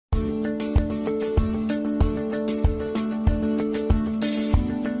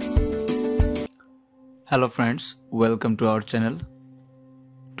Hello friends, welcome to our channel.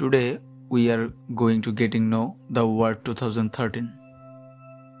 Today we are going to getting know the Word 2013.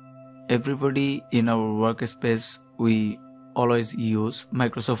 Everybody in our workspace we always use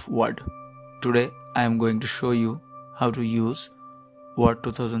Microsoft Word. Today I am going to show you how to use Word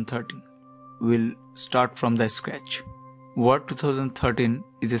 2013. We'll start from the scratch. Word 2013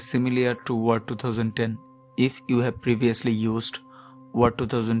 is similar to Word 2010. If you have previously used Word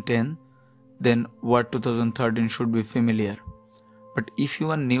 2010, then Word 2013 should be familiar. But if you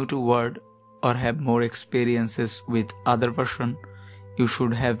are new to Word or have more experiences with other version, you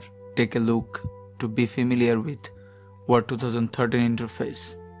should have take a look to be familiar with Word 2013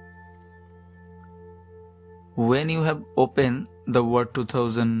 interface. When you have opened the Word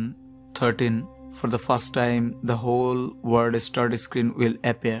 2013 for the first time, the whole Word start screen will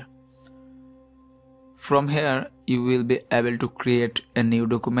appear. From here, you will be able to create a new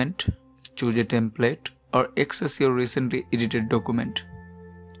document, choose a template, or access your recently edited document.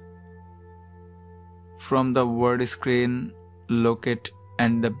 From the Word screen, locate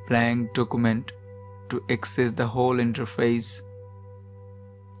and the blank document to access the whole interface.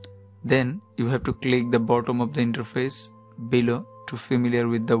 Then you have to click the bottom of the interface below to familiar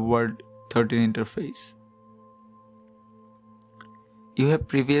with the Word 13 interface. You have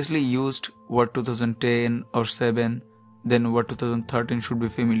previously used Word 2010 or 7, then Word 2013 should be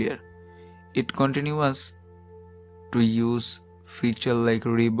familiar. It continues to use feature like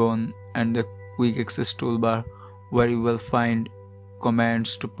ribbon and the quick access toolbar, where you will find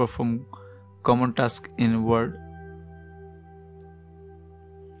commands to perform common tasks in Word.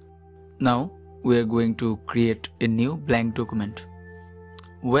 Now we are going to create a new blank document.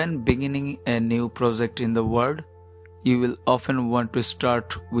 When beginning a new project in the Word, you will often want to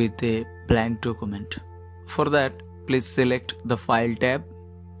start with a blank document. For that, please select the File tab.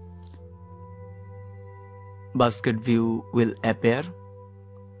 Basket view will appear.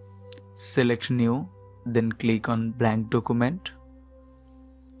 Select New, then click on Blank Document.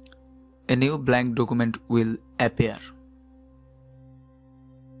 A new blank document will appear.